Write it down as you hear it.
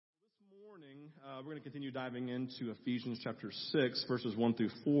We're going to continue diving into Ephesians chapter 6, verses 1 through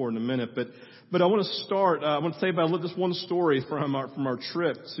 4 in a minute. But I want to start, I want to say about this one story from our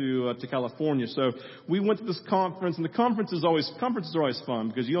trip to California. So we went to this conference, and conferences are always fun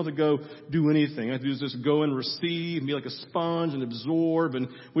because you don't have to go do anything. You have to do is just go and receive and be like a sponge and absorb. And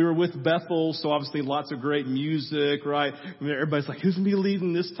we were with Bethel, so obviously lots of great music, right? I mean, everybody's like, who's going to be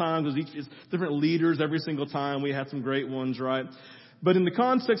leading this time? Because it's different leaders every single time. We had some great ones, right? But in the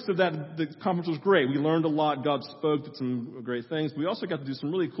context of that, the conference was great. We learned a lot. God spoke, did some great things. We also got to do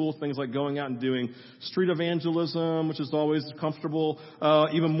some really cool things like going out and doing street evangelism, which is always comfortable.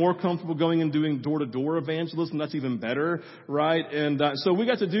 Even more comfortable going and doing door-to-door evangelism. That's even better, right? And so we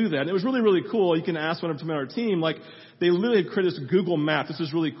got to do that. And it was really, really cool. You can ask one of them on our team, like, they literally had created this Google map. This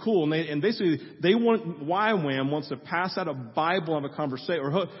is really cool. And basically, YWAM wants to pass out a Bible of a conversation,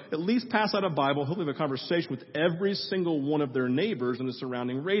 or at least pass out a Bible, hopefully have a conversation with every single one of their neighbors in the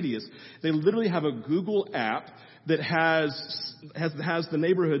surrounding radius. They literally have a Google app that has the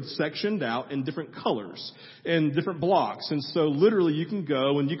neighborhood sectioned out in different colors, in different blocks. And so literally you can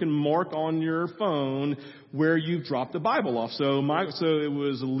go and you can mark on your phone where you've dropped the Bible off. So it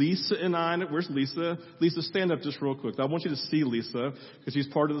was Lisa and I. Where's Lisa? Lisa, stand up just real quick. I want you to see Lisa because she's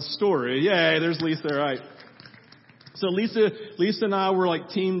part of the story. Yay, there's Lisa, right? So Lisa and I were like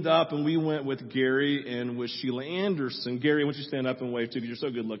teamed up, and we went with Gary and with Sheila Anderson. Gary, I want you to stand up and wave too, because you're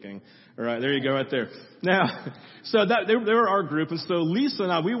so good looking. All right, there you go, right there. Now, so they were our group, and so Lisa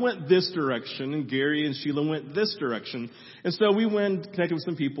and I, we went this direction, and Gary and Sheila went this direction. And so we went, connected with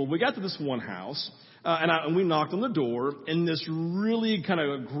some people. We got to this one house, and we knocked on the door, and this really kind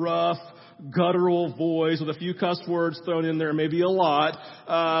of gruff, guttural voice with a few cuss words thrown in there, maybe a lot,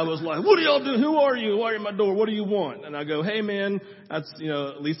 was like, what do y'all do? Who are you? Why are you at my door? What do you want? And I go, hey man,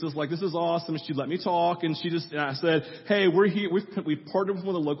 Lisa's like, this is awesome. And she let me talk. And I said, hey, we're here. We partnered with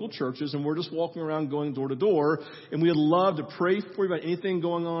one of the local churches, and we're just walking around going door to door. And we'd love to pray for you about anything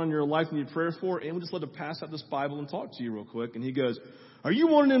going on in your life you need prayer for. And we just love to pass out this Bible and talk to you real quick. And he goes, are you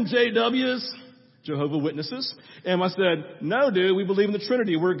one of them JWs? Jehovah Witnesses. And I said, no, dude, we believe in the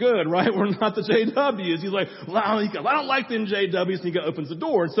Trinity. We're good, right? We're not the JWs. He's like, well, I don't like them JWs. And he opens the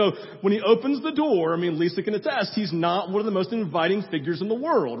door. And so when he opens the door, I mean, Lisa can attest, he's not one of the most inviting figures in the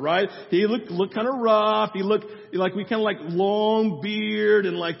world, right? He looked kind of rough. He looked like long beard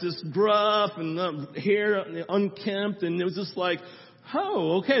and like this gruff and hair unkempt. And it was just like,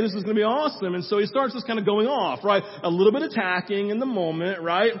 oh, okay, this is going to be awesome. And so he starts just kind of going off, right? A little bit attacking in the moment,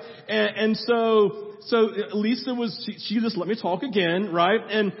 right? And so Lisa she just let me talk again, right?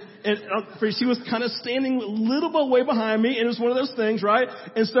 And she was kind of standing a little bit way behind me, and it was one of those things, right?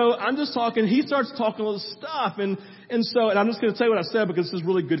 And so I'm just talking, he starts talking all this stuff, and I'm just going to tell you what I said because this is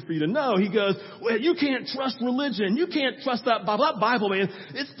really good for you to know. He goes, well, you can't trust religion. You can't trust that Bible, man.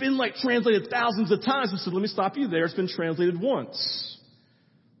 It's been like translated thousands of times. I said, let me stop you there. It's been translated once.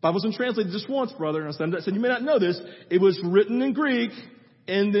 Bible wasn't translated just once, brother. And I said, you may not know this. It was written in Greek,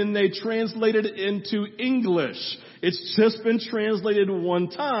 and then they translated it into English. It's just been translated one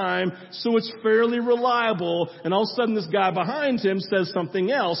time, so it's fairly reliable. And all of a sudden, this guy behind him says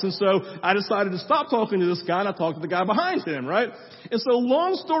something else. And so I decided to stop talking to this guy, and I talked to the guy behind him, right? And so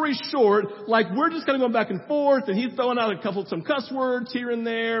long story short, like we're just kind of going back and forth, and he's throwing out some cuss words here and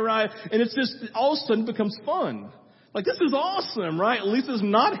there, right? And it's just all of a sudden becomes fun. Like, this is awesome, right? Lisa's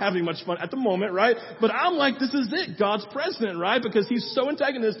not having much fun at the moment, right? But I'm like, this is it. God's present, right? Because he's so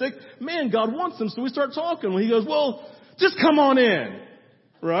antagonistic. Man, God wants him. So we start talking. Well, he goes, well, just come on in,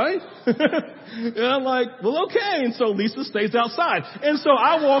 right? And I'm like, well, okay. And so Lisa stays outside. And so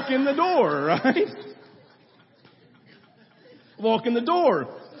I walk in the door, right? Walk in the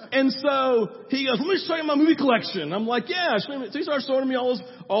door. And so he goes, let me show you my movie collection. I'm like, yeah. So he starts showing me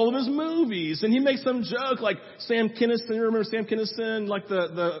all of his movies. And he makes some joke like Sam Kinison. You remember Sam Kinison? Like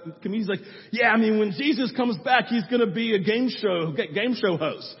the comedian's like, yeah, I mean, when Jesus comes back, he's going to be a game show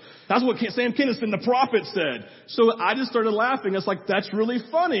host. That's what Sam Kinison, the prophet, said. So I just started laughing. I was like, that's really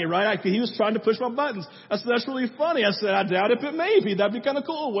funny, right? He was trying to push my buttons. I said, that's really funny. I said, I doubt it, but maybe. That'd be kind of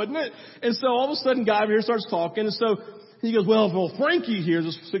cool, wouldn't it? And so all of a sudden, guy over here starts talking. And so he goes, well, Frankie here,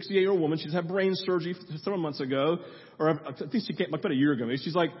 this 68-year-old woman, she's had brain surgery several months ago, or I think she came like about a year ago.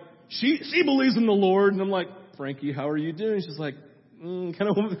 She's like, she believes in the Lord. And I'm like, Frankie, how are you doing? She's like, kind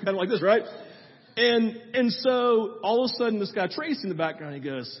of like this, right? And so all of a sudden, this guy Tracy in the background, he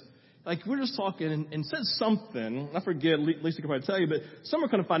goes, like, we're just talking and said something. I forget, Lisa can probably tell you, but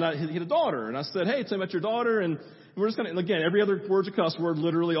someone kind of find out he had a daughter. And I said, hey, tell me about your daughter. And we're just going to, again, every other word's a cuss word,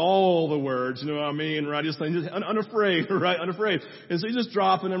 literally all the words, you know what I mean, right? Just unafraid, right? Unafraid. And so he's just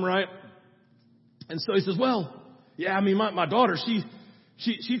dropping them, right? And so he says, well, yeah, I mean, my daughter,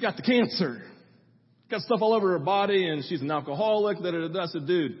 she got the cancer. got stuff all over her body, and she's an alcoholic. I said,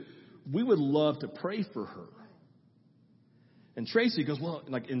 dude, we would love to pray for her. And Tracy goes, well,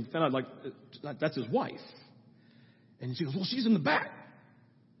 and found out, that's his wife. And she goes, well, she's in the back.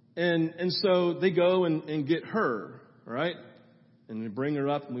 And so they go and get her, right? And we bring her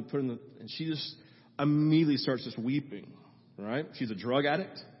up, and we put her in and she just immediately starts just weeping, right? She's a drug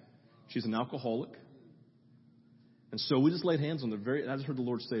addict. She's an alcoholic. And so we just laid hands on I just heard the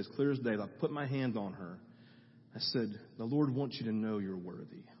Lord say as clear as day, I put my hand on her. I said, the Lord wants you to know you're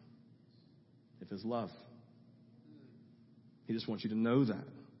worthy of his love. He just wants you to know that.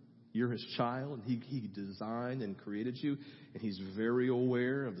 You're his child. He designed and created you, and he's very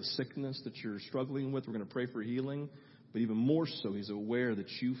aware of the sickness that you're struggling with. We're going to pray for healing. But even more so, he's aware that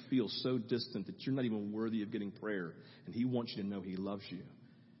you feel so distant that you're not even worthy of getting prayer. And he wants you to know he loves you.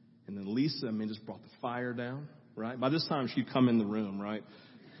 And then Lisa, just brought the fire down, right? By this time, she'd come in the room, right?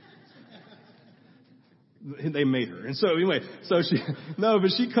 They made her. And so anyway,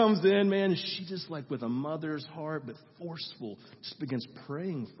 but she comes in, man, and she just with a mother's heart, but forceful, just begins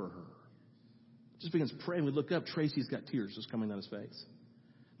praying for her. Just begins praying. We look up, Tracy's got tears just coming down his face.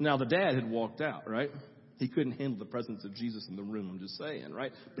 Now, the dad had walked out, right? He couldn't handle the presence of Jesus in the room, I'm just saying,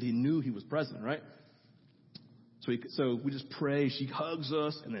 right? But he knew he was present, right? So we just pray. She hugs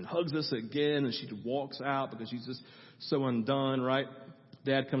us and then hugs us again, and she walks out because she's just so undone, right?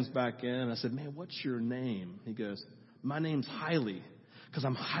 Dad comes back in. I said, man, what's your name? He goes, my name's Hiley, because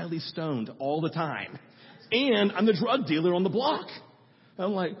I'm highly stoned all the time. And I'm the drug dealer on the block.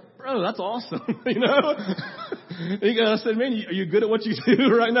 I'm like, bro, that's awesome, He goes, I said, man, are you good at what you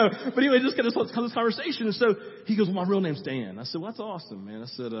do right now? But anyway, just got this conversation. And so he goes, well, my real name's Dan. I said, well, that's awesome, man. I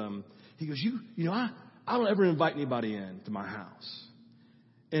said, he goes, I don't ever invite anybody in to my house.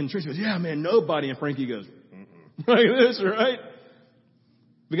 And Tracy goes, yeah, man, nobody. And Frankie goes, like this, right?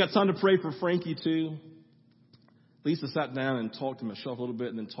 We got time to pray for Frankie, too. Lisa sat down and talked to Michelle a little bit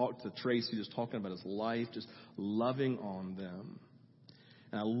and then talked to Tracy, just talking about his life, just loving on them.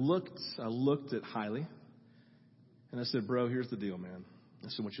 And I looked at Hiley, and I said, bro, here's the deal, man. I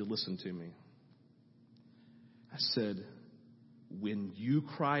said, I want you to listen to me. I said, when you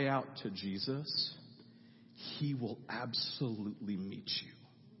cry out to Jesus, he will absolutely meet you.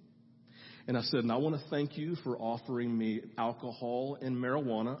 And I said, and I want to thank you for offering me alcohol and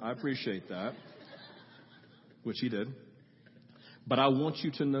marijuana. I appreciate that, which he did. But I want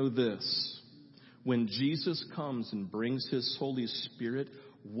you to know this. When Jesus comes and brings his Holy Spirit,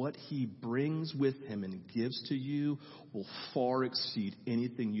 what he brings with him and gives to you will far exceed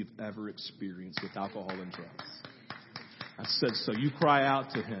anything you've ever experienced with alcohol and drugs. I said, so you cry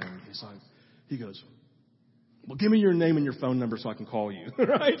out to him. He goes, well, give me your name and your phone number so I can call you,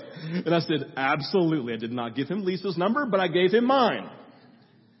 right? And I said, absolutely. I did not give him Lisa's number, but I gave him mine.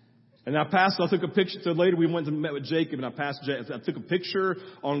 And I took a picture. So later we went and met with Jacob, and I took a picture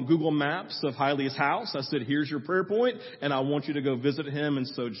on Google Maps of Hiley's house. I said, here's your prayer point, and I want you to go visit him. And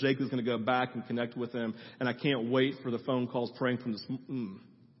so Jacob's going to go back and connect with him. And I can't wait for the phone calls praying from this.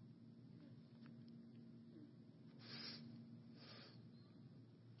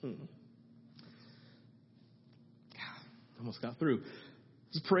 Almost got through.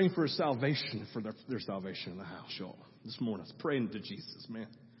 Just praying for salvation, for their salvation in the house, y'all. This morning, I was praying to Jesus, man.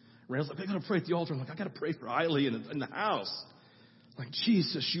 Randall's like, I got to pray at the altar. I'm like, I got to pray for Hiley in the house. Like,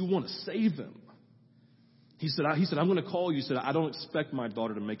 Jesus, you want to save him. He said, I'm going to call you. He said, I don't expect my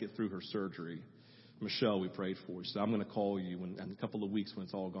daughter to make it through her surgery. Michelle, we prayed for. He said, I'm going to call you in a couple of weeks when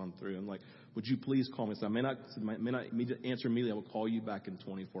it's all gone through. I'm like, would you please call me? I said, I may not answer immediately. I will call you back in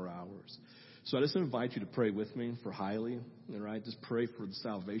 24 hours. So I just invite you to pray with me for Hiley, all right? Just pray for the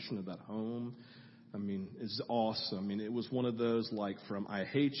salvation of that home. It's awesome. It was one of those from I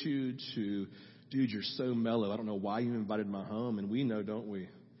hate you to, dude, you're so mellow. I don't know why you invited my home. And we know, don't we?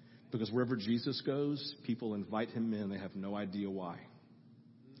 Because wherever Jesus goes, people invite him in. They have no idea why.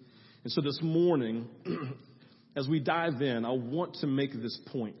 And so this morning, as we dive in, I want to make this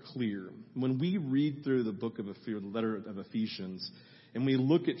point clear. When we read through the the letter of Ephesians, and we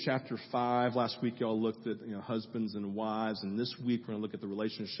look at chapter 5, last week y'all looked at husbands and wives, and this week we're going to look at the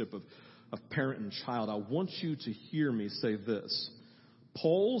relationship of parent and child. I want you to hear me say this.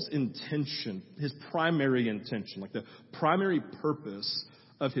 Paul's intention, his primary intention, the primary purpose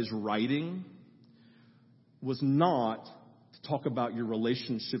of his writing was not to talk about your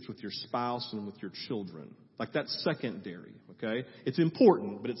relationships with your spouse and with your children. That's secondary, okay? It's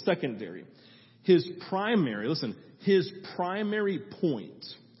important, but it's secondary. His primary point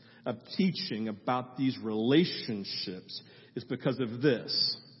of teaching about these relationships is because of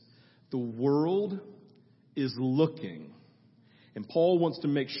this. The world is looking, And Paul wants to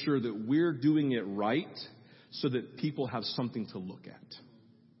make sure that we're doing it right so that people have something to look at.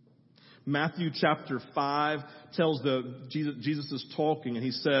 Matthew chapter 5 tells Jesus is talking and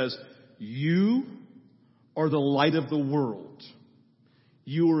he says, you are the light of the world.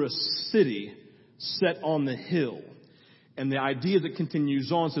 You are a city set on the hill. And the idea that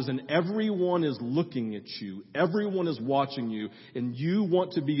continues on says, and everyone is looking at you. Everyone is watching you. And you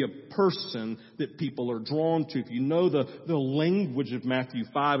want to be a person that people are drawn to. If you know the language of Matthew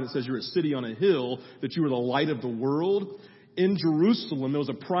 5, it says you're a city on a hill, that you are the light of the world. In Jerusalem, there was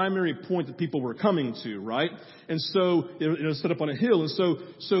a primary point that people were coming to, right? And so it was set up on a hill. And so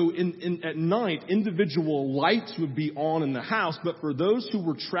at night, individual lights would be on in the house. But for those who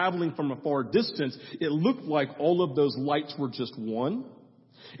were traveling from a far distance, it looked like all of those lights were just one.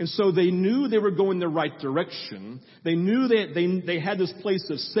 And so they knew they were going the right direction. They knew that they had this place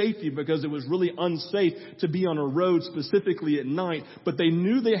of safety because it was really unsafe to be on a road specifically at night. But they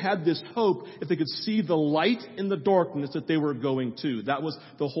knew they had this hope if they could see the light in the darkness that they were going to. That was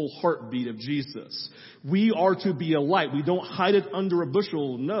the whole heartbeat of Jesus. We are to be a light. We don't hide it under a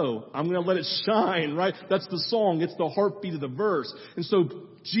bushel. No, I'm going to let it shine, right? That's the song. It's the heartbeat of the verse. And so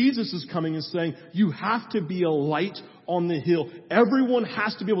Jesus is coming and saying, you have to be a light on the hill. Everyone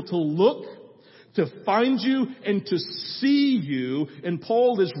has to be able to look, to find you, and to see you. And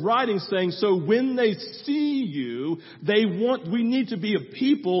Paul is writing saying, so when they see you, we need to be a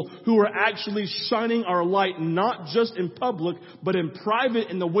people who are actually shining our light, not just in public, but in private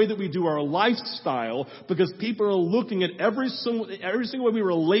in the way that we do our lifestyle, because people are looking at every single way we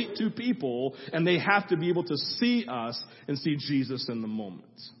relate to people, and they have to be able to see us and see Jesus in the moment.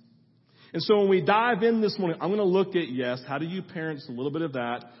 And so when we dive in this morning, I'm going to look at, yes, how do you parents, a little bit of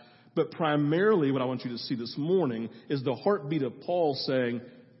that, but primarily what I want you to see this morning is the heartbeat of Paul saying,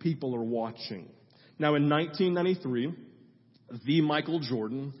 people are watching. Now in 1993, the Michael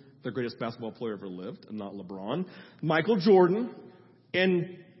Jordan, the greatest basketball player ever lived, and not LeBron, Michael Jordan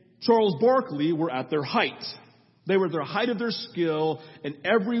and Charles Barkley were at their height. They were at their height of their skill, and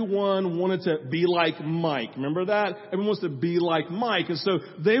everyone wanted to be like Mike. Remember that? Everyone wants to be like Mike. And so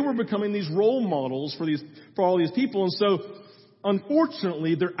they were becoming these role models for all these people. And so,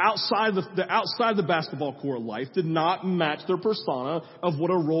 unfortunately, their outside the basketball court life did not match their persona of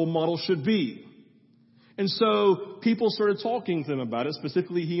what a role model should be. And so people started talking to them about it,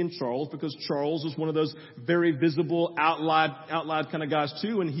 specifically he and Charles, because Charles was one of those very visible, out loud kind of guys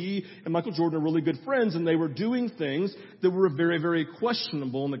too. And he and Michael Jordan are really good friends, and they were doing things that were very, very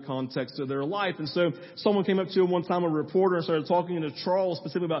questionable in the context of their life. And so someone came up to him one time, a reporter, and started talking to Charles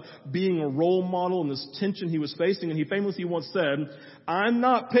specifically about being a role model and this tension he was facing. And he famously once said, I'm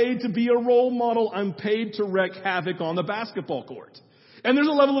not paid to be a role model. I'm paid to wreak havoc on the basketball court. And there's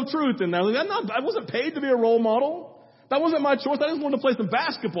a level of truth in that. I wasn't paid to be a role model. That wasn't my choice. I just wanted to play some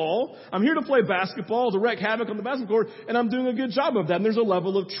basketball. I'm here to play basketball, to wreak havoc on the basketball court, and I'm doing a good job of that. And there's a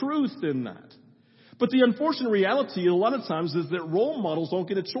level of truth in that. But the unfortunate reality a lot of times is that role models don't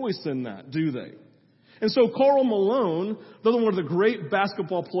get a choice in that, do they? And so Karl Malone, another one of the great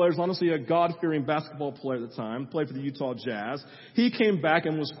basketball players, honestly a God-fearing basketball player at the time, played for the Utah Jazz, he came back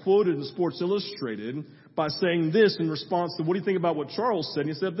and was quoted in Sports Illustrated by saying this in response to, what do you think about what Charles said? And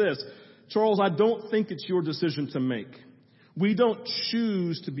he said this, Charles, I don't think it's your decision to make. We don't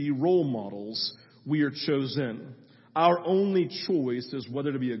choose to be role models. We are chosen. Our only choice is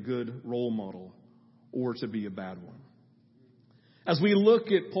whether to be a good role model or to be a bad one. As we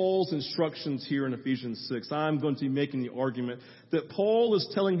look at Paul's instructions here in Ephesians 6, I'm going to be making the argument that Paul is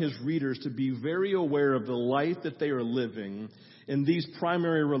telling his readers to be very aware of the life that they are living in these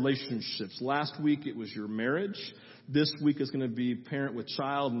primary relationships. Last week it was your marriage. This week is going to be parent with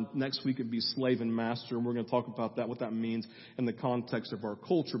child, and next week it'd be slave and master. And we're going to talk about that, what that means in the context of our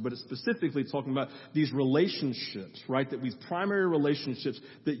culture. But it's specifically talking about these relationships, right? That these primary relationships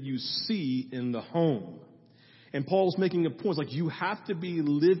that you see in the home. And Paul's making a point, it's like you have to be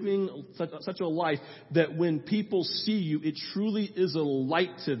living such a life that when people see you, it truly is a light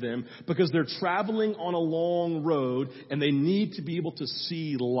to them because they're traveling on a long road and they need to be able to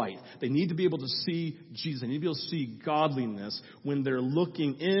see light. They need to be able to see Jesus. They need to be able to see godliness when they're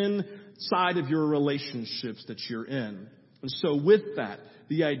looking inside of your relationships that you're in. And so with that,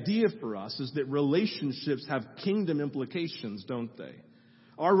 the idea for us is that relationships have kingdom implications, don't they?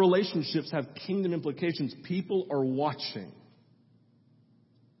 Our relationships have kingdom implications. People are watching,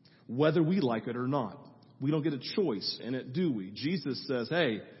 whether we like it or not. We don't get a choice in it, do we? Jesus says,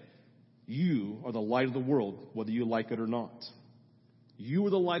 hey, you are the light of the world, whether you like it or not. You are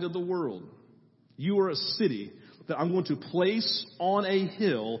the light of the world. You are a city that I'm going to place on a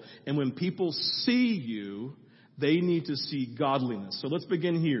hill, and when people see you, They need to see godliness. So let's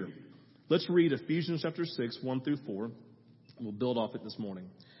begin here. Let's read Ephesians chapter 6, 1 through 4. We'll build off it this morning.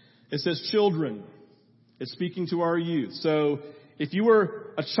 It says, children. It's speaking to our youth. So if you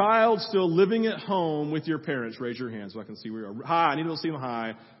were a child still living at home with your parents, raise your hand so I can see where you are. High. I need to see them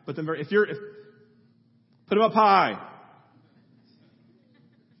high. But then put them up high.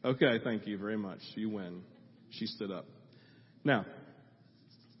 Okay, thank you very much. You win. She stood up. Now,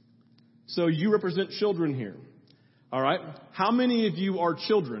 so you represent children here. All right? How many of you are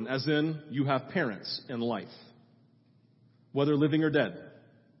children, as in you have parents in life, whether living or dead?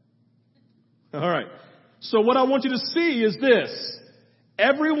 All right. So what I want you to see is this.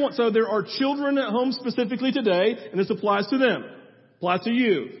 So there are children at home specifically today, and this applies to them. Applies to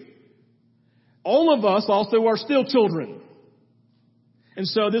you. All of us also are still children. And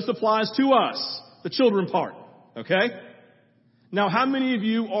so this applies to us, the children part. Okay? Now, how many of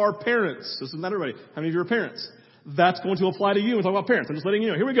you are parents? This is not everybody. How many of you are parents? That's going to apply to you. We're talking about parents. I'm just letting you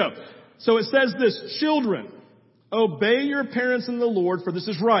know. Here we go. So it says this, children, obey your parents in the Lord, for this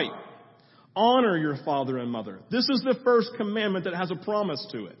is right. Honor your father and mother. This is the first commandment that has a promise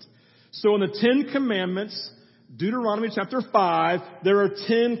to it. So in the 10 commandments, Deuteronomy chapter 5, there are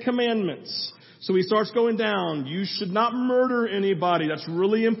 10 commandments. So he starts going down. You should not murder anybody. That's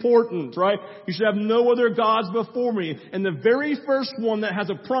really important, right? You should have no other gods before me. And the very first one that has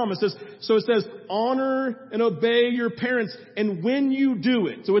a promise is, so it says, honor and obey your parents. And when you do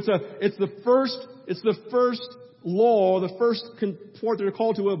it, so it's the first law, the first part they're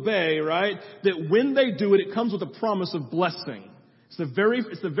called to obey, right? That when they do it, it comes with a promise of blessing. It's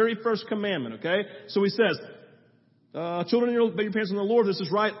the very first commandment, okay? So he says, children, obey your parents in the Lord. This is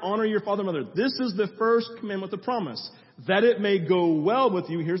right. Honor your father and mother. This is the first commandment, the promise. That it may go well with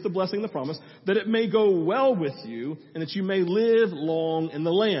you. Here's the blessing, the promise. That it may go well with you and that you may live long in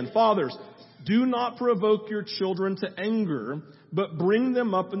the land. Fathers, do not provoke your children to anger, but bring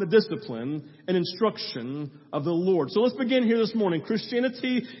them up in the discipline and instruction of the Lord. So let's begin here this morning.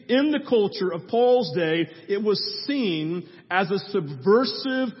 Christianity in the culture of Paul's day, it was seen as a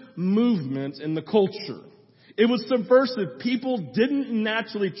subversive movement in the culture. It was subversive. People didn't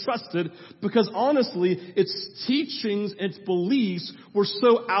naturally trust it because honestly, its teachings, its beliefs were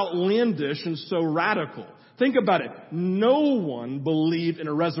so outlandish and so radical. Think about it. No one believed in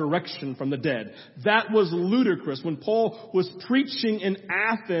a resurrection from the dead. That was ludicrous. When Paul was preaching in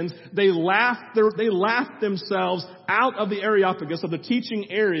Athens, they laughed themselves out of the Areopagus, of the teaching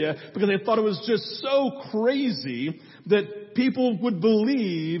area, because they thought it was just so crazy that people would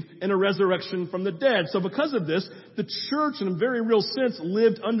believe in a resurrection from the dead. So because of this, the church in a very real sense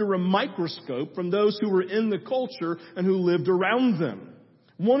lived under a microscope from those who were in the culture and who lived around them.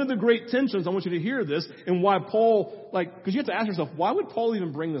 One of the great tensions, I want you to hear this, and why Paul, because you have to ask yourself, why would Paul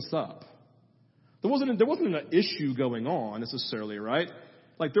even bring this up? There wasn't an issue going on necessarily, right?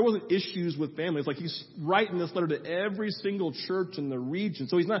 There wasn't issues with families. He's writing this letter to every single church in the region.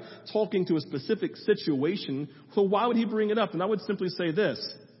 So he's not talking to a specific situation. So why would he bring it up? And I would simply say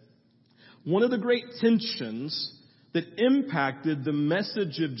this. One of the great tensions that impacted the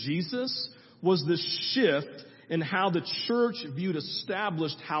message of Jesus was the shift in how the church viewed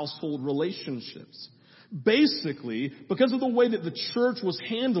established household relationships. Basically, because of the way that the church was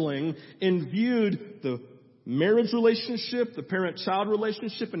handling and viewed the marriage relationship, the parent-child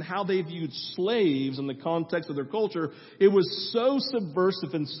relationship, and how they viewed slaves in the context of their culture, it was so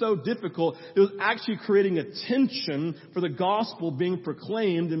subversive and so difficult, it was actually creating a tension for the gospel being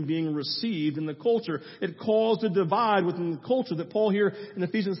proclaimed and being received in the culture. It caused a divide within the culture that Paul here in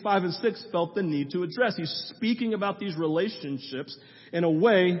Ephesians 5 and 6 felt the need to address. He's speaking about these relationships in a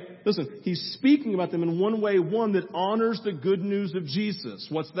way, he's speaking about them in one way, one that honors the good news of Jesus.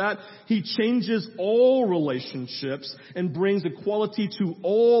 What's that? He changes all relationships and brings equality to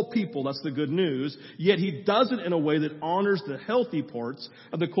all people. That's the good news. Yet he does it in a way that honors the healthy parts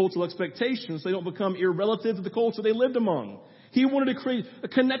of the cultural expectations so they don't become irrelative to the culture they lived among. He wanted to create a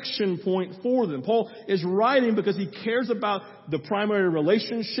connection point for them. Paul is writing because he cares about the primary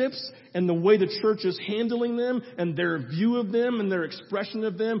relationships and the way the church is handling them and their view of them and their expression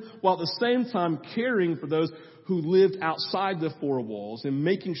of them, while at the same time caring for those who lived outside the four walls and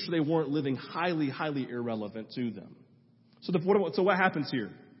making sure they weren't living highly, highly irrelevant to them. So what happens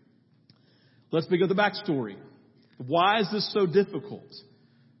here? Let's begin with the backstory. Why is this so difficult?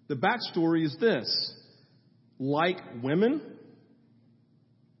 The backstory is this. Like women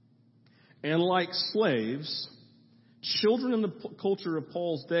and like slaves, children in the culture of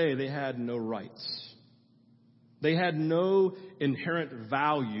Paul's day, they had no rights. They had no inherent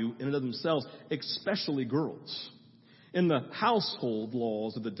value in and of themselves, especially girls. In the household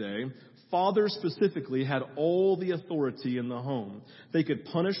laws of the day, Fathers specifically had all the authority in the home. They could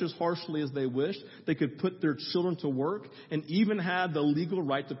punish as harshly as they wished. They could put their children to work and even had the legal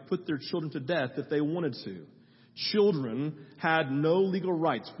right to put their children to death if they wanted to. Children had no legal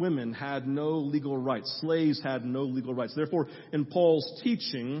rights. Women had no legal rights. Slaves had no legal rights. Therefore, in Paul's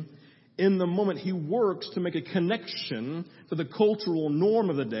teaching, in the moment, he works to make a connection to the cultural norm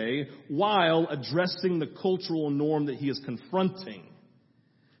of the day while addressing the cultural norm that he is confronting.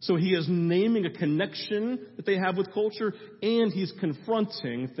 So he is naming a connection that they have with culture, and he's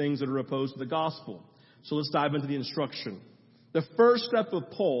confronting things that are opposed to the gospel. So let's dive into the instruction. The first step of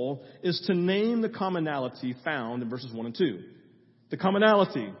Paul is to name the commonality found in verses 1 and 2. The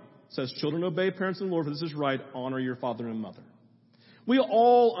commonality says, children, obey parents in the Lord, for this is right. Honor your father and mother. We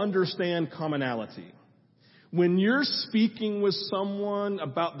all understand commonality. When you're speaking with someone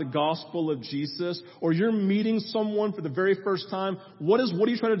about the gospel of Jesus, or you're meeting someone for the very first time, what do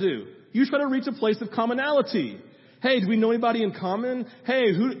you try to do? You try to reach a place of commonality. Hey, do we know anybody in common?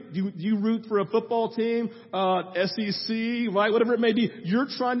 Hey, who do you root for a football team? SEC, right? Whatever it may be. You're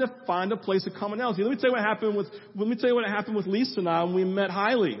trying to find a place of commonality. Let me tell you what happened with Lisa and I when we met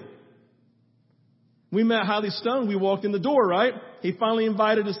Hiley. We met Hiley Stone. We walked in the door, right? He finally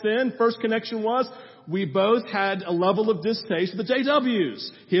invited us in. First connection was we both had a level of distaste for the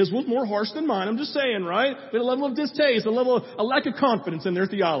JWs. His was more harsh than mine. I'm just saying, right? We had a level of distaste, a lack of confidence in their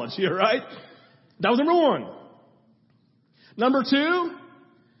theology, right? That was number one. Number two,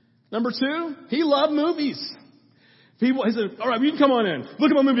 he loved movies. He said, all right, you can come on in.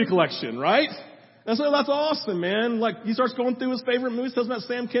 Look at my movie collection, right? And so that's awesome, man. Like, he starts going through his favorite movies, tells about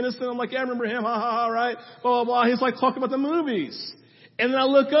Sam Kinison. I'm like, yeah, I remember him, ha, ha, ha, right? Blah, blah, blah. He's like talking about the movies. And then I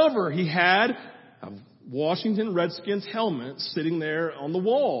look over. He had a Washington Redskins helmet sitting there on the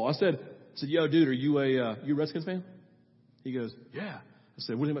wall. I said, yo, dude, are you a Redskins fan? He goes, yeah. I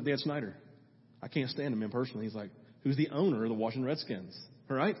said, what do you think about Dan Snyder? I can't stand him personally. He's like, who's the owner of the Washington Redskins?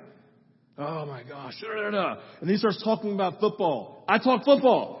 All right? Oh my gosh. And then he starts talking about football. I talk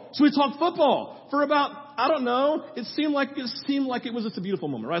football. So we talked football for about, I don't know, it seemed like it was just a beautiful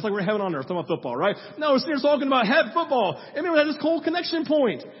moment, right? It's like we're heaven on earth talking about football, right? No, we're talking about head football. And then we had this whole connection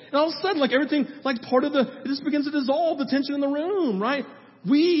point. And all of a sudden, like everything, like it just begins to dissolve the tension in the room, right?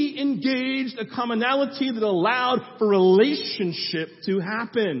 We engaged a commonality that allowed for relationship to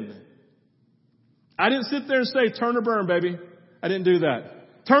happen. I didn't sit there and say, turn or burn, baby. I didn't do that.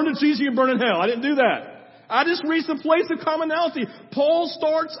 Turn to Jesus, you burn in hell. I didn't do that. I just reached a place of commonality. Paul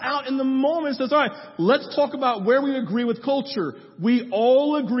starts out in the moment and says, all right, let's talk about where we agree with culture. We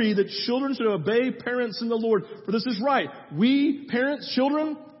all agree that children should obey parents in the Lord, for this is right. We, parents,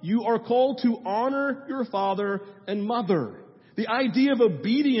 children, you are called to honor your father and mother. The idea of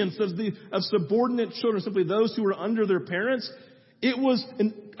obedience of subordinate children, simply those who are under their parents, it was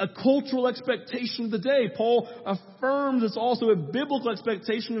a cultural expectation of the day. Paul affirms it's also a biblical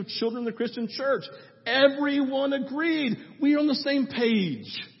expectation of children in the Christian church. Everyone agreed. We are on the same page.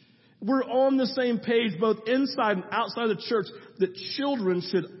 We're on the same page, both inside and outside the church, that children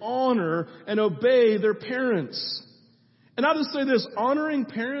should honor and obey their parents. And I'll just say this, honoring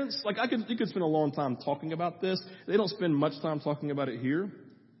parents, you could spend a long time talking about this. They don't spend much time talking about it here.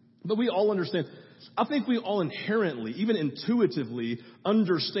 But we all understand. I think we all inherently, even intuitively,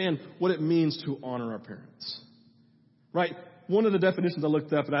 understand what it means to honor our parents. Right? One of the definitions I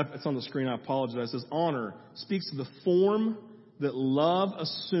looked up, and it's on the screen, I apologize, it says honor speaks to the form that love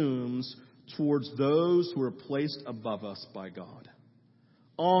assumes towards those who are placed above us by God.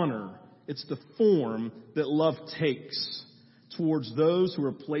 Honor, it's the form that love takes towards those who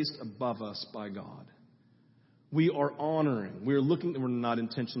are placed above us by God. We are honoring. We're not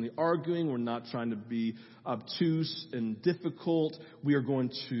intentionally arguing. We're not trying to be obtuse and difficult. We are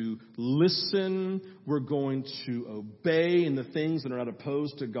going to listen. We're going to obey in the things that are not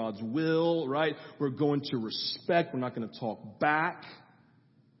opposed to God's will, right? We're going to respect. We're not going to talk back.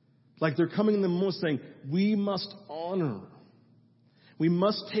 Like they're coming in the moment saying, we must honor. We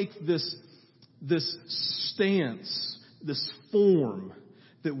must take this stance, this form,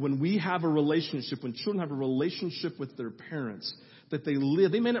 that when we have a relationship, when children have a relationship with their parents, that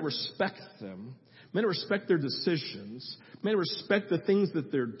they may not respect them, may not respect their decisions, may not respect the things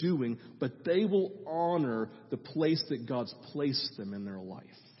that they're doing, but they will honor the place that God's placed them in their life.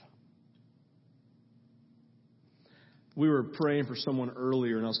 We were praying for someone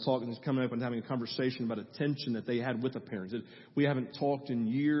earlier, and I was coming up and having a conversation about a tension that they had with a parent. We haven't talked in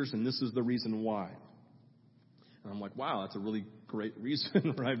years, and this is the reason why. And I'm like, wow, that's a really great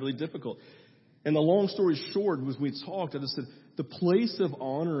reason, right? Really difficult. And the long story short was we talked, I just said, the place of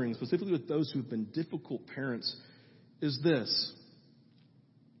honoring, specifically with those who've been difficult parents, is this.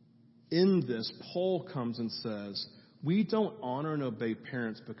 in this, Paul comes and says, we don't honor and obey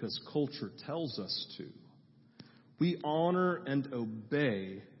parents because culture tells us to. We honor and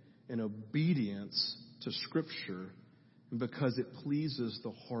obey in obedience to Scripture and because it pleases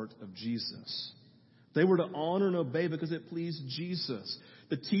the heart of Jesus. They were to honor and obey because it pleased Jesus.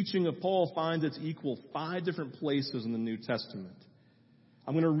 The teaching of Paul finds its equal 5 different places in the New Testament.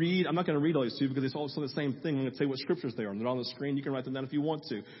 I'm not going to read all these to you because it's all the same thing. I'm going to tell you what scriptures they are. And they're on the screen. You can write them down if you want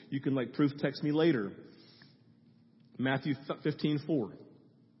to. You can proof text me later. Matthew 15:4.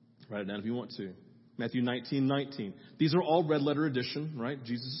 Write it down if you want to. Matthew 19:19. These are all red letter edition, right?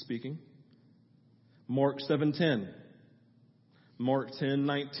 Jesus is speaking. Mark 7:10. Mark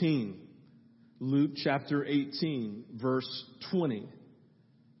 10:19. Luke chapter 18, verse 20.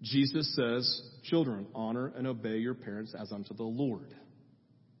 Jesus says, children, honor and obey your parents as unto the Lord.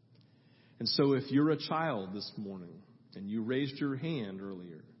 And so if you're a child this morning and you raised your hand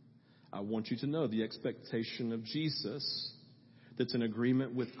earlier, I want you to know the expectation of Jesus that's in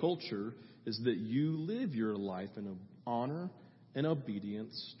agreement with culture is that you live your life in honor and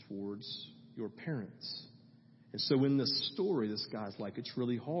obedience towards your parents. And so in this story, this guy's like, it's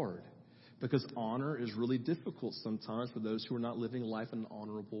really hard because honor is really difficult sometimes for those who are not living life in an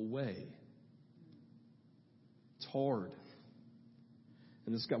honorable way. It's hard.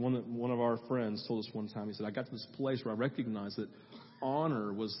 And this guy, one of our friends told us one time, he said, I got to this place where I recognized that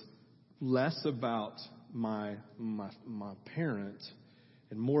honor was less about my parent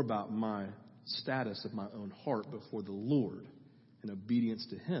and more about my status of my own heart before the Lord and obedience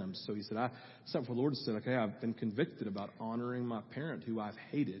to Him. So he said, I sat before the Lord and said, okay, I've been convicted about honoring my parent who I've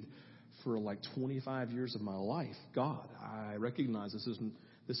hated for 25 years of my life. God, I recognize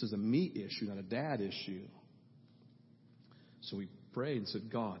this is a me issue, not a dad issue. So we prayed and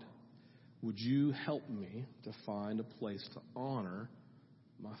said, God, would you help me to find a place to honor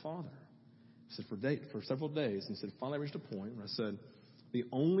my father? He said, for several days. And he said, finally I reached a point where I said, the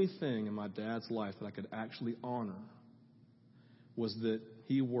only thing in my dad's life that I could actually honor was that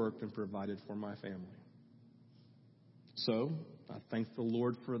he worked and provided for my family. So I thanked the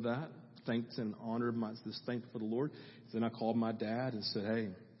Lord for that, thanked and honored this thank for the Lord. Then I called my dad and said, hey,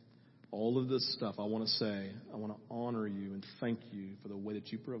 all of this stuff I want to say, I want to honor you and thank you for the way that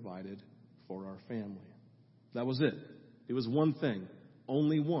you provided for our family. That was it. It was one thing,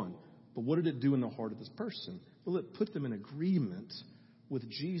 only one. But what did it do in the heart of this person? Well, it put them in agreement with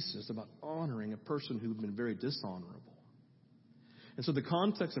Jesus about honoring a person who had been very dishonorable. And so the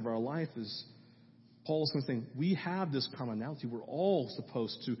context of our life is, Paul is saying, we have this commonality. We're all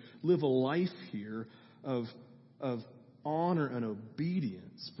supposed to live a life here of honor and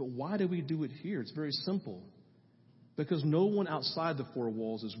obedience. But why do we do it here? It's very simple. Because no one outside the 4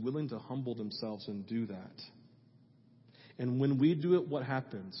 walls is willing to humble themselves and do that. And when we do it, what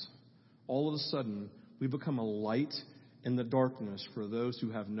happens? All of a sudden, we become a light in the darkness for those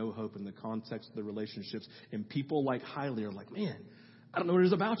who have no hope in the context of the relationships. And people like Hiley are like, man, I don't know what it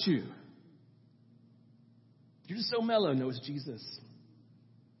is about you. You're just so mellow. No, it's Jesus.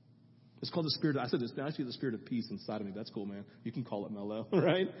 It's called the spirit. I said this. Now I see the spirit of peace inside of me. That's cool, man. You can call it mellow,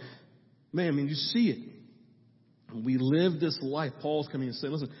 right? Man, I mean, you see it. We live this life. Paul's coming and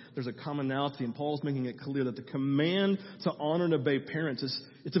saying, listen, there's a commonality, and Paul's making it clear that the command to honor and obey parents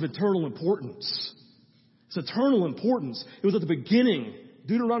it's of eternal importance. It's eternal importance. It was at the beginning,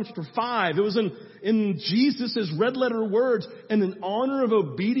 Deuteronomy chapter 5. It was in Jesus' red letter words, and in honor of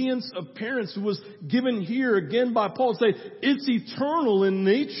obedience of parents was given here again by Paul to say it's eternal in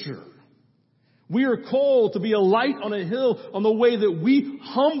nature. We are called to be a light on a hill on the way that we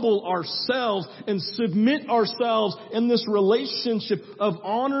humble ourselves and submit ourselves in this relationship of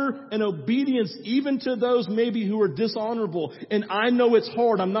honor and obedience, even to those maybe who are dishonorable. And I know it's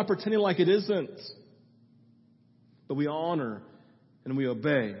hard. I'm not pretending like it isn't. But we honor and we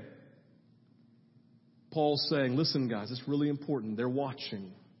obey. Paul's saying, listen, guys, it's really important. They're watching.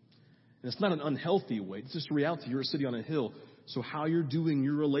 And it's not an unhealthy way. It's just a reality. You're a city on a hill. So how you're doing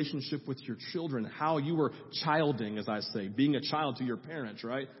your relationship with your children, how you are childing, as I say, being a child to your parents,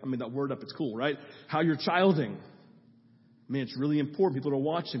 right? I mean, that word up, it's cool, right? How you're childing. Man, it's really important. People are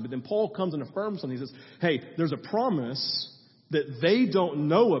watching. But then Paul comes and affirms something. He says, hey, there's a promise that they don't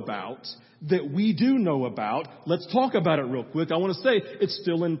know about, that we do know about. Let's talk about it real quick. I want to say it's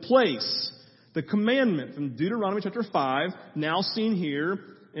still in place. The commandment from Deuteronomy chapter 5, now seen here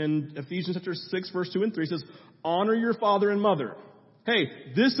in Ephesians chapter 6, verse 2 and 3, says, honor your father and mother. Hey,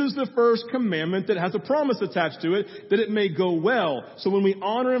 this is the first commandment that has a promise attached to it, that it may go well. So when we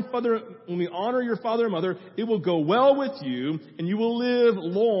honor your father and mother, it will go well with you, and you will live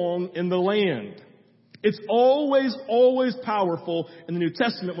long in the land. It's always, always powerful in the New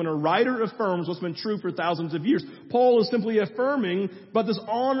Testament when a writer affirms what's been true for thousands of years. Paul is simply affirming about this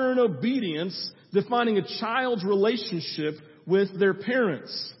honor and obedience, defining a child's relationship with their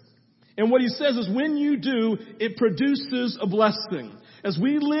parents. And what he says is when you do, it produces a blessing. As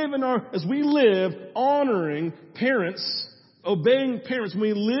we live honoring parents, obeying parents, when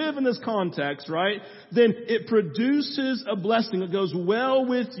we live in this context, right, then it produces a blessing. It goes well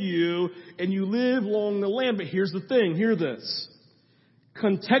with you and you live along the land. But here's the thing, hear this.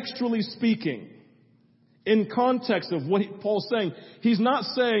 Contextually speaking, in context of what Paul's saying, he's not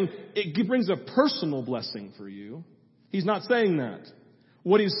saying it brings a personal blessing for you. He's not saying that.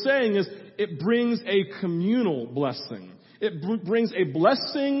 What he's saying is it brings a communal blessing. It brings a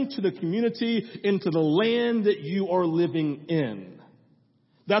blessing to the community, into the land that you are living in.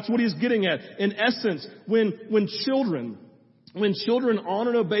 That's what he's getting at. In essence, when children honor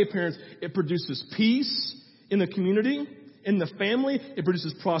and obey parents, it produces peace in the community, in the family. It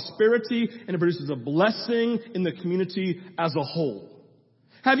produces prosperity, and it produces a blessing in the community as a whole.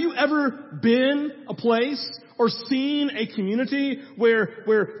 Have you ever been a place or seen a community where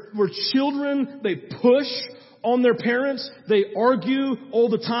children, they push on their parents, they argue all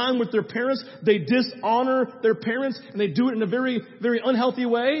the time with their parents, they dishonor their parents, and they do it in a very, very unhealthy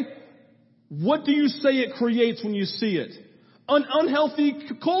way? What do you say it creates when you see it? An unhealthy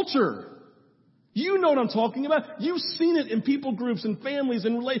culture. You know what I'm talking about. You've seen it in people groups and families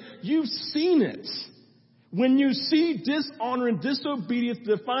and you've seen it. When you see dishonor and disobedience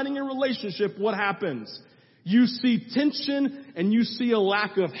defining a relationship, what happens? You see tension and you see a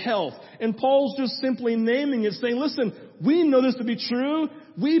lack of health. And Paul's just simply naming it, saying, listen, we know this to be true.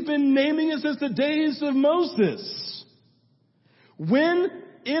 We've been naming it since the days of Moses. When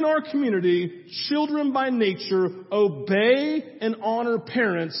in our community, children by nature obey and honor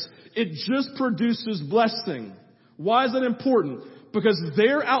parents, it just produces blessing. Why is that important? Because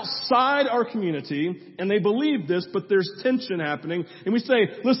they're outside our community and they believe this, but there's tension happening. And we say,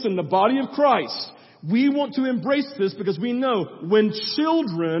 listen, the body of Christ, we want to embrace this because we know when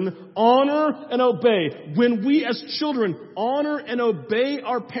children honor and obey, when we as children honor and obey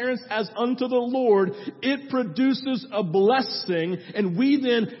our parents as unto the Lord, it produces a blessing, and we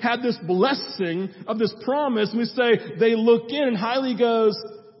then have this blessing of this promise, and we say, they look in and Hailey goes,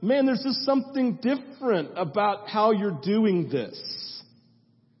 man, there's just something different about how you're doing this.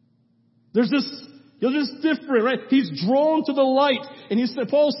 You're just different, right? He's drawn to the light, and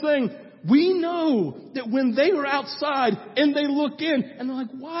Paul's saying, we know that when they are outside and they look in and they're like,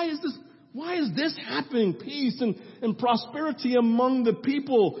 why is this happening? Peace and prosperity among the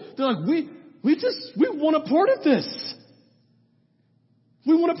people. They're like, we want a part of this.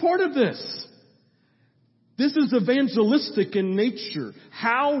 We want a part of this. This is evangelistic in nature.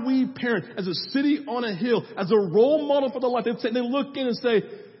 How we parent as a city on a hill, as a role model for the life. They look in and say,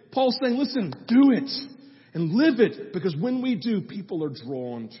 Paul's saying, listen, do it and live it, because when we do, people are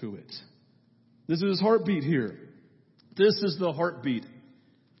drawn to it. This is his heartbeat here. This is the heartbeat.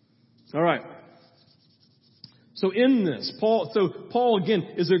 All right. So in this, Paul again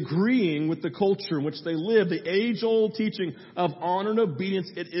is agreeing with the culture in which they live, the age-old teaching of honor and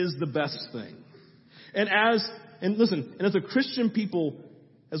obedience. It is the best thing. And as a Christian people,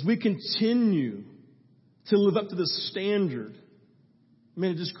 as we continue to live up to this standard,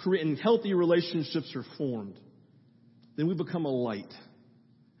 just creating healthy relationships are formed, then we become a light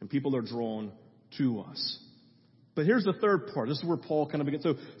and people are drawn to us. But here's the third part. This is where Paul kind of begins.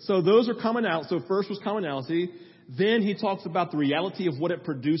 So those are coming out. So first was commonality. Then he talks about the reality of what it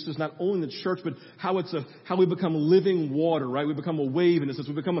produces, not only in the church, but how we become living water, right? We become a wave in a sense.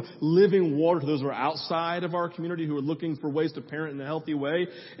 We become a living water to those who are outside of our community who are looking for ways to parent in a healthy way.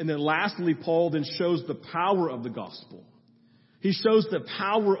 And then lastly, Paul then shows the power of the gospel. He shows the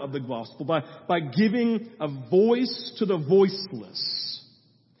power of the gospel by giving a voice to the voiceless.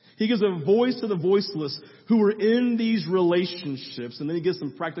 He gives a voice to the voiceless who are in these relationships. And then he gives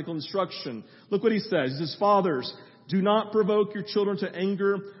some practical instruction. Look what he says. He says, fathers, do not provoke your children to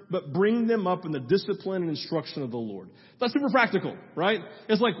anger, but bring them up in the discipline and instruction of the Lord. That's super practical, right?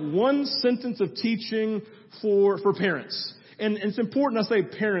 It's like one sentence of teaching for parents. And it's important I say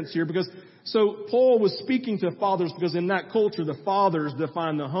parents here because so Paul was speaking to fathers because in that culture, the fathers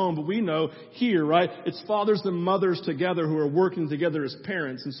define the home. But we know here, right, it's fathers and mothers together who are working together as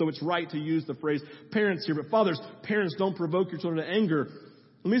parents. And so it's right to use the phrase parents here. But fathers, parents, don't provoke your children to anger.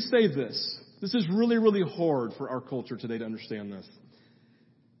 Let me say this. This is really, really hard for our culture today to understand this.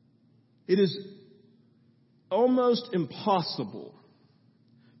 It is almost impossible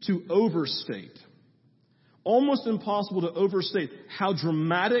to overstate Almost impossible to overstate how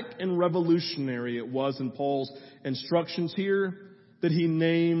dramatic and revolutionary it was in Paul's instructions here that he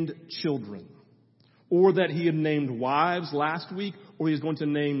named children, or that he had named wives last week, or he's going to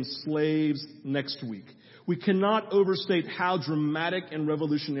name slaves next week. We cannot overstate how dramatic and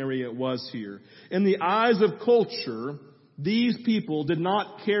revolutionary it was here. In the eyes of culture, these people did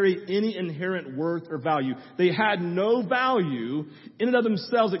not carry any inherent worth or value. They had no value in and of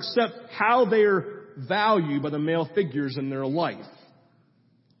themselves except how they are valued by the male figures in their life.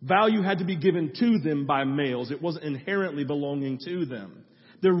 Value had to be given to them by males. It wasn't inherently belonging to them.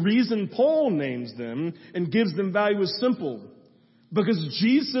 The reason Paul names them and gives them value is simple. Because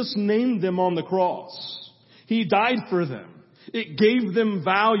Jesus named them on the cross. He died for them. It gave them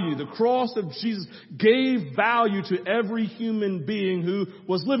value. The cross of Jesus gave value to every human being who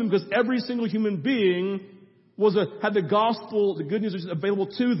was living, because every single human being had the gospel, the good news available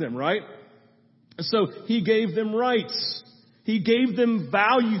to them, right? So he gave them rights. He gave them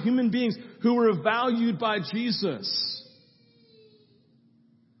value, human beings who were valued by Jesus.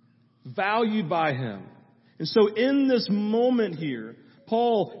 Valued by him. And so in this moment here,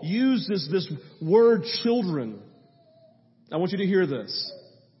 Paul uses this word children. I want you to hear this.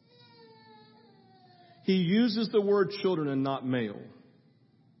 He uses the word children and not male.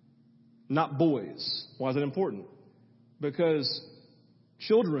 Not boys. Why is that important? Because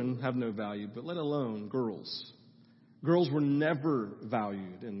children have no value, but let alone girls. Girls were never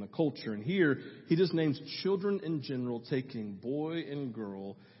valued in the culture. And here, he just names children in general, taking boy and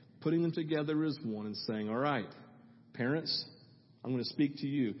girl, putting them together as one and saying, all right, parents, I'm going to speak to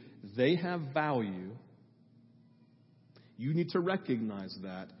you. They have value. You need to recognize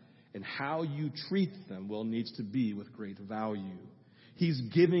that. And how you treat them, needs to be with great value. He's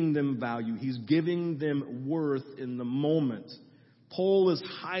giving them value. He's giving them worth in the moment. Paul is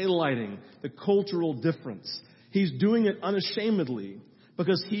highlighting the cultural difference. He's doing it unashamedly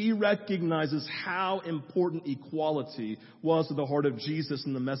because he recognizes how important equality was to the heart of Jesus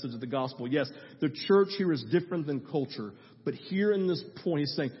and the message of the gospel. Yes, the church here is different than culture, but here in this point,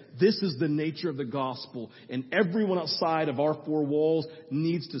 he's saying this is the nature of the gospel, and everyone outside of our four walls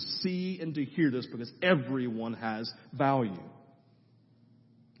needs to see and to hear this because everyone has value.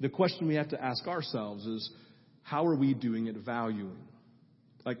 The question we have to ask ourselves is, how are we doing at valuing?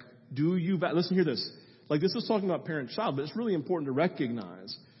 Listen, hear this. This is talking about parent-child, but it's really important to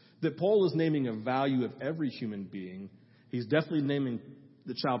recognize that Paul is naming a value of every human being. He's definitely naming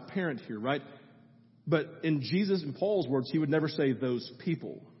the child parent here, right? But in Jesus and Paul's words, he would never say those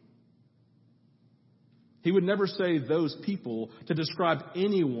people. He would never say those people to describe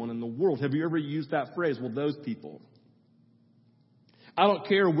anyone in the world. Have you ever used that phrase? Well, those people. I don't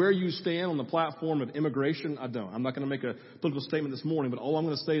care where you stand on the platform of immigration. I don't. I'm not going to make a political statement this morning, but all I'm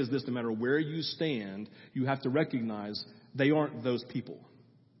going to say is this: no matter where you stand, you have to recognize they aren't those people.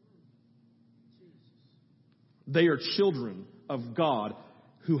 They are children of God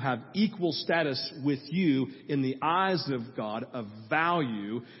who have equal status with you in the eyes of God, of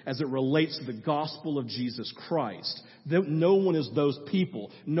value as it relates to the gospel of Jesus Christ. No one is those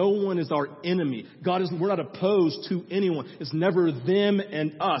people. No one is our enemy. We're not opposed to anyone. It's never them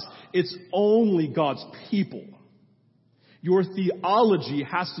and us. It's only God's people. Your theology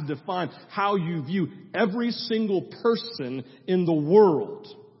has to define how you view every single person in the world.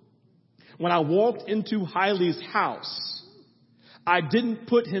 When I walked into Hiley's house, I didn't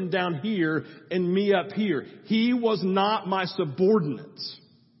put him down here and me up here. He was not my subordinate.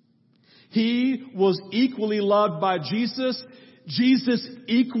 He was equally loved by Jesus. Jesus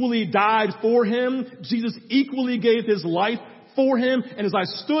equally died for him. Jesus equally gave his life for him. And as I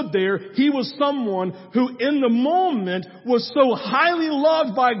stood there, he was someone who in the moment was so highly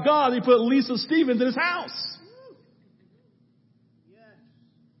loved by God, he put Lisa Stevens in his house.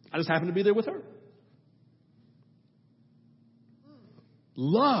 I just happened to be there with her.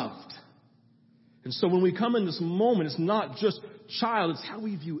 Loved. And so when we come in this moment, it's not just child, it's how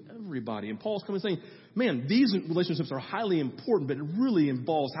we view everybody. And Paul's coming saying, man, these relationships are highly important, but it really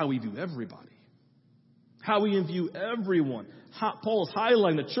involves how we view everybody. How we view everyone. Paul is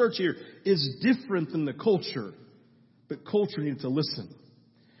highlighting the church here is different than the culture, but culture needs to listen.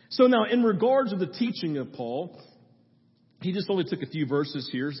 So now, in regards to the teaching of Paul, he just only took a few verses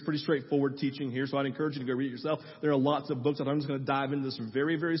here. It's pretty straightforward teaching here, so I'd encourage you to go read it yourself. There are lots of books, and I'm just going to dive into this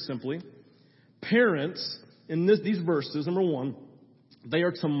very, very simply. Parents, in these verses, number one, they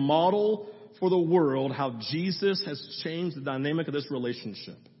are to model for the world how Jesus has changed the dynamic of this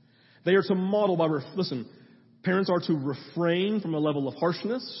relationship. They are to model by, parents are to refrain from a level of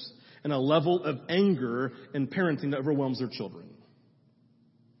harshness and a level of anger in parenting that overwhelms their children.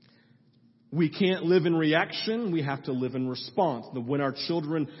 We can't live in reaction. We have to live in response. When our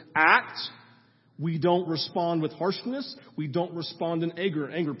children act, we don't respond with harshness. We don't respond in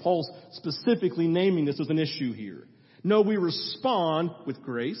anger. Paul's specifically naming this as an issue here. No, we respond with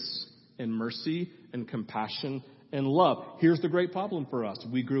grace and mercy and compassion and love. Here's the great problem for us.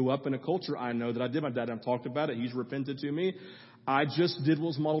 We grew up in a culture, I know that I did. My dad and I talked about it. He's repented to me. I just did what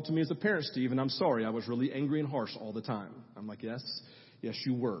was modeled to me as a parent, Steve, and I'm sorry. I was really angry and harsh all the time. I'm like, yes,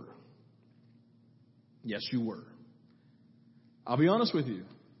 you were. Yes, you were. I'll be honest with you.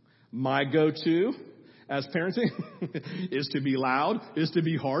 My go-to as parenting is to be loud, is to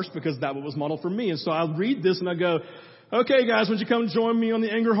be harsh, because that was modeled for me. And so I read this and I go, okay, guys, would you come join me on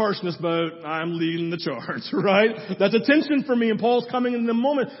the anger harshness boat? I'm leading the charge, right? That's a tension for me. And Paul's coming in the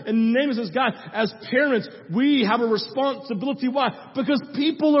moment and naming this, God, as parents, we have a responsibility. Why? Because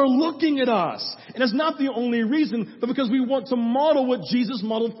people are looking at us. And it's not the only reason, but because we want to model what Jesus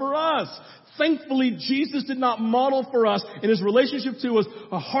modeled for us. Thankfully, Jesus did not model for us in his relationship to us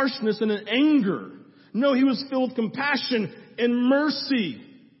a harshness and an anger. No, he was filled with compassion and mercy.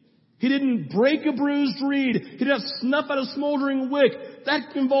 He didn't break a bruised reed. He didn't have snuff out a smoldering wick.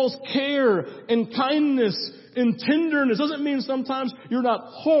 That involves care and kindness and tenderness. Doesn't mean sometimes you're not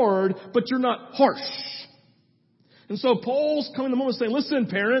hard, but you're not harsh. And so Paul's coming to the moment saying, listen,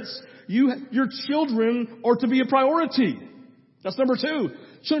 parents, your children are to be a priority. That's number 2.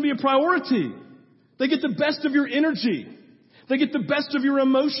 Children be a priority. They get the best of your energy. They get the best of your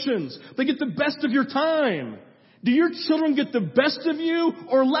emotions. They get the best of your time. Do your children get the best of you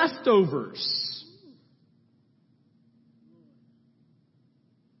or leftovers?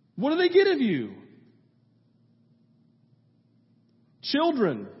 What do they get of you?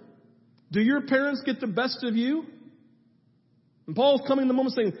 Children, do your parents get the best of you? And Paul's coming in the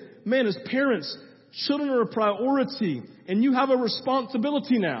moment saying, man, as parents, children are a priority, and you have a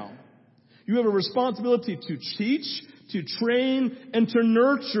responsibility now. You have a responsibility to teach, to train, and to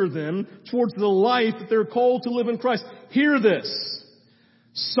nurture them towards the life that they're called to live in Christ. Hear this.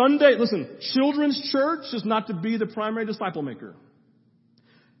 Sunday, listen, children's church is not to be the primary disciple maker.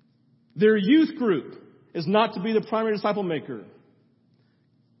 Their youth group is not to be the primary disciple maker.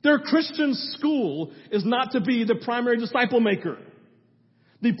 Their Christian school is not to be the primary disciple maker.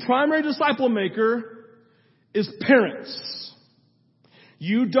 The primary disciple maker is parents.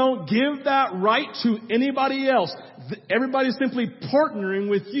 You don't give that right to anybody else. Everybody's simply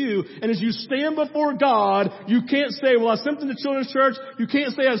partnering with you. And as you stand before God, you can't say, well, I sent them to children's church. You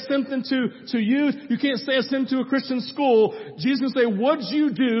can't say I sent them to youth. You can't say I sent them to a Christian school. Jesus can say, what'd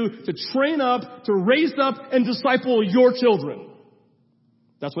you do to train up, to raise up, and disciple your children?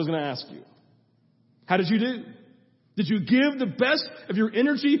 That's what he's going to ask you. How did you do? Did you give the best of your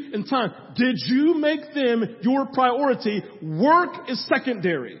energy and time? Did you make them your priority? Work is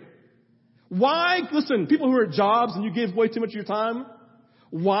secondary. Why? Listen, people who are at jobs and you give way too much of your time,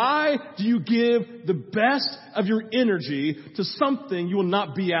 why do you give the best of your energy to something you will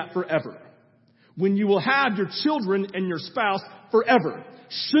not be at forever? When you will have your children and your spouse forever.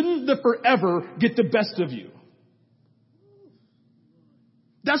 Shouldn't the forever get the best of you?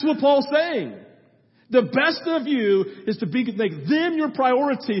 That's what Paul's saying. The best of you is to make them your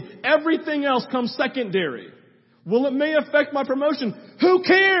priority. Everything else comes secondary. Well, it may affect my promotion. Who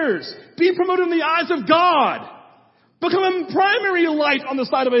cares? Be promoted in the eyes of God. Become a primary light on the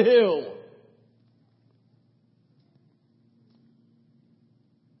side of a hill.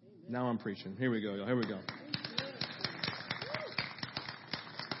 Now I'm preaching. Here we go, y'all. Here we go.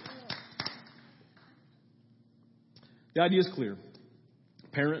 The idea is clear.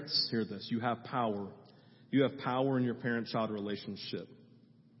 Parents, hear this. You have power. You have power in your parent-child relationship.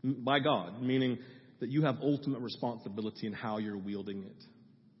 By God, meaning that you have ultimate responsibility in how you're wielding it.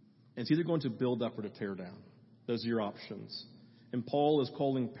 And it's either going to build up or to tear down. Those are your options. And Paul is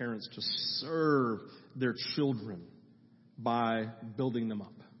calling parents to serve their children by building them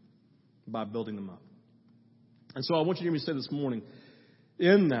up. By building them up. And so I want you to hear me say this morning,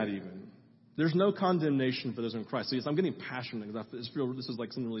 in that even, there's no condemnation for those in Christ. See, I'm getting passionate because I just feel this is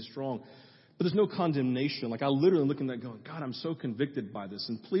like something really strong. But there's no condemnation. Like I literally am looking at that going, God, I'm so convicted by this.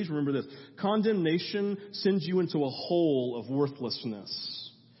 And please remember this. Condemnation sends you into a hole of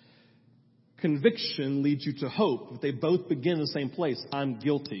worthlessness. Conviction leads you to hope. But they both begin in the same place. I'm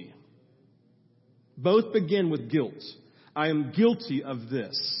guilty. Both begin with guilt. I am guilty of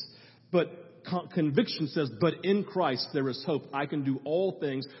this. But conviction says, but in Christ there is hope. I can do all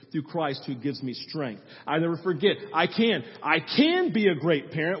things through Christ who gives me strength. I never forget. I can be a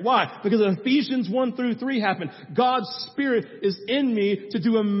great parent. Why? Because Ephesians 1-3 happened. God's Spirit is in me to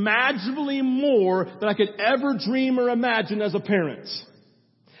do immeasurably more than I could ever dream or imagine as a parent.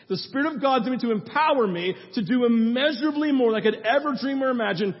 The Spirit of God's given to empower me to do immeasurably more than I could ever dream or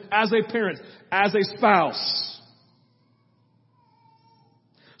imagine as a parent, as a spouse.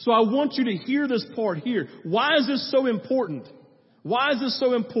 So I want you to hear this part here. Why is this so important? Why is this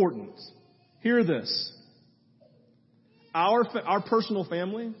so important? Hear this. Our personal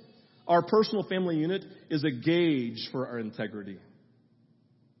family unit is a gauge for our integrity.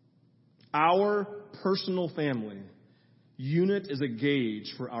 Our personal family unit is a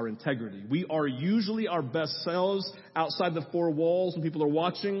gauge for our integrity. We are usually our best selves outside the four walls when people are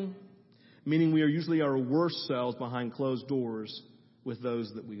watching, meaning we are usually our worst selves behind closed doors with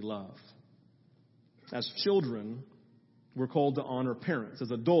those that we love. As children, we're called to honor parents.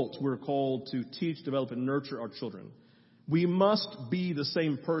 As adults, we're called to teach, develop, and nurture our children. We must be the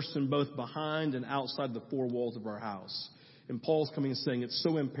same person both behind and outside the four walls of our house. And Paul's coming and saying it's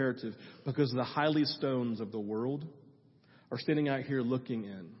so imperative because the highly stones of the world are standing out here looking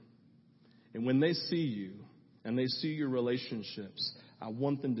in. And when they see you and they see your relationships, I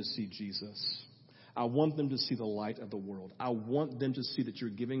want them to see Jesus. I want them to see the light of the world. I want them to see that you're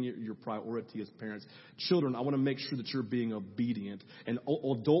giving your priority as parents. Children, I want to make sure that you're being obedient. And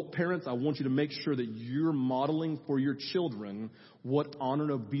adult parents, I want you to make sure that you're modeling for your children what honor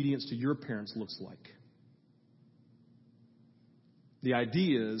and obedience to your parents looks like. The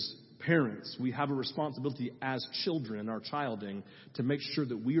idea is, parents, we have a responsibility as children, our childing, to make sure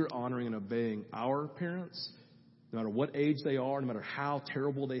that we are honoring and obeying our parents, no matter what age they are, no matter how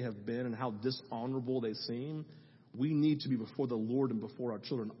terrible they have been and how dishonorable they seem. We need to be before the Lord and before our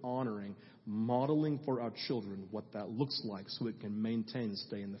children honoring, modeling for our children what that looks like so it can maintain and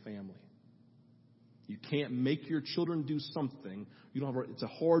stay in the family. You can't make your children do something.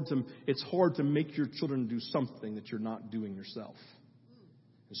 It's hard to make your children do something that you're not doing yourself.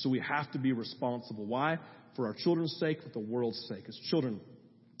 And so we have to be responsible. Why? For our children's sake, for the world's sake. As children,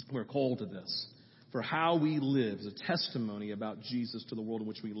 we're called to this. For how we live is a testimony about Jesus to the world in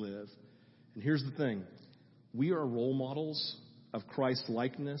which we live. And here's the thing. We are role models of Christ's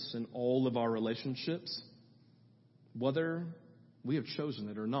likeness in all of our relationships, whether we have chosen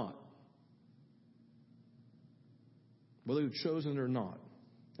it or not. Whether we've chosen it or not.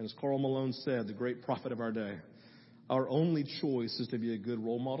 And as Carl Malone said, the great prophet of our day, our only choice is to be a good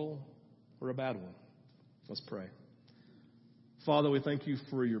role model or a bad one. Let's pray. Father, we thank you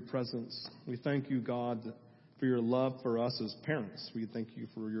for your presence. We thank you, God, for your love for us as parents. We thank you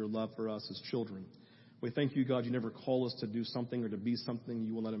for your love for us as children. We thank you, God, you never call us to do something or to be something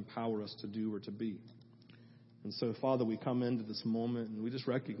you will not empower us to do or to be. And so, Father, we come into this moment and we just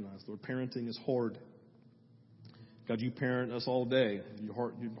recognize, Lord, parenting is hard. God, you parent us all day.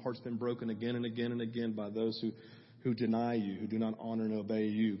 Your heart's been broken again and again and again by those who deny you, who do not honor and obey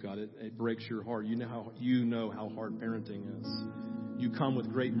you. God, it breaks your heart. You know how hard parenting is. You come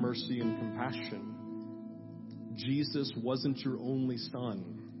with great mercy and compassion. Jesus wasn't your only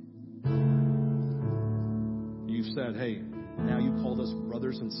son. You've said, hey, now you called us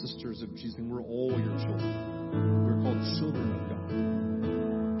brothers and sisters of Jesus, and we're all your children. We're called children of God.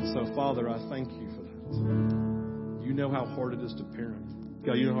 So, Father, I thank you for that. You know how hard it is to parent.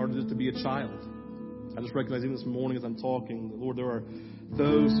 God, you know how hard it is to be a child. I just recognize even this morning as I'm talking, Lord, there are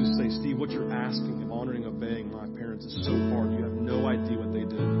those who say, Steve, what you're asking of honoring and obeying my parents is so hard. You have no idea what they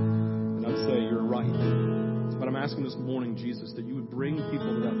did. And I'd say you're right. But I'm asking this morning, Jesus, that you would bring people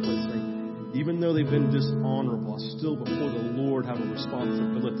to that place saying, even though they've been dishonorable, I still before the Lord have a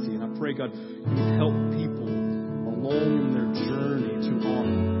responsibility. And I pray, God, you would help people along in their journey to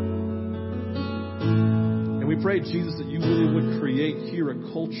honor. And we pray, Jesus, that you really would create here a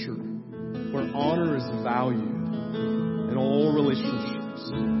culture where honor is valued in all relationships.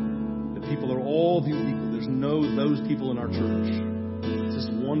 That people are all viewed equal. There's no those people in our church. It's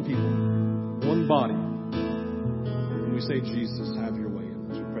just one people, one body. And we say, Jesus, have your way.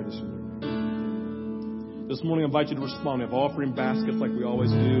 As we pray this in your name. This morning I invite you to respond. We have offering baskets like we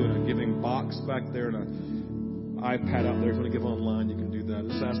always do, and a giving box back there, and an iPad out there. If you want to give online, you can do that.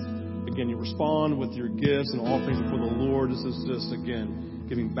 Just ask, again, you respond with your gifts and offerings before the Lord. This is just, again,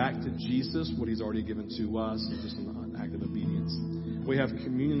 giving back to Jesus what he's already given to us, just an act of obedience. We have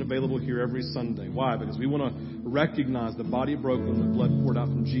communion available here every Sunday. Why? Because we want to recognize the body broken, the blood poured out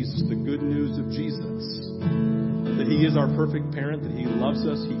from Jesus, the good news of Jesus, that he is our perfect parent, that he loves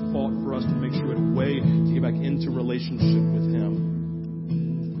us, he fought for us to make sure we had a way to get back into relationship with him.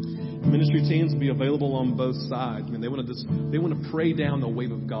 Ministry teams will be available on both sides. I mean, they want to pray down the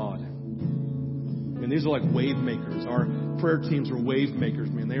wave of God. And these are like wave makers. Our prayer teams are wave makers,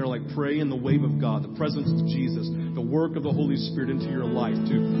 man. They are like praying the wave of God, the presence of Jesus, the work of the Holy Spirit into your life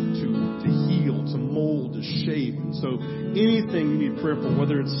to heal, to mold, to shape. And so anything you need prayer for,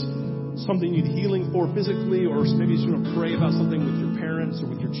 whether it's something you need healing for physically, or maybe you want to pray about something with your parents or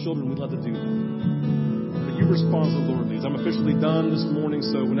with your children, we'd love to do that. But you respond to the Lord leads. I'm officially done this morning,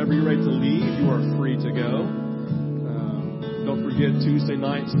 so whenever you're ready to leave, you are free to go. Don't forget Tuesday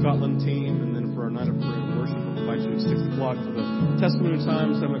night, Scotland team, and then for our night of prayer and worship, we'll invite you at 6 o'clock for the testimony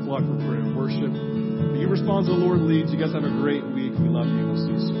time, 7 o'clock for prayer and worship. But you respond to the Lord leads. You guys have a great week. We love you. We'll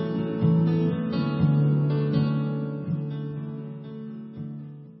see you soon.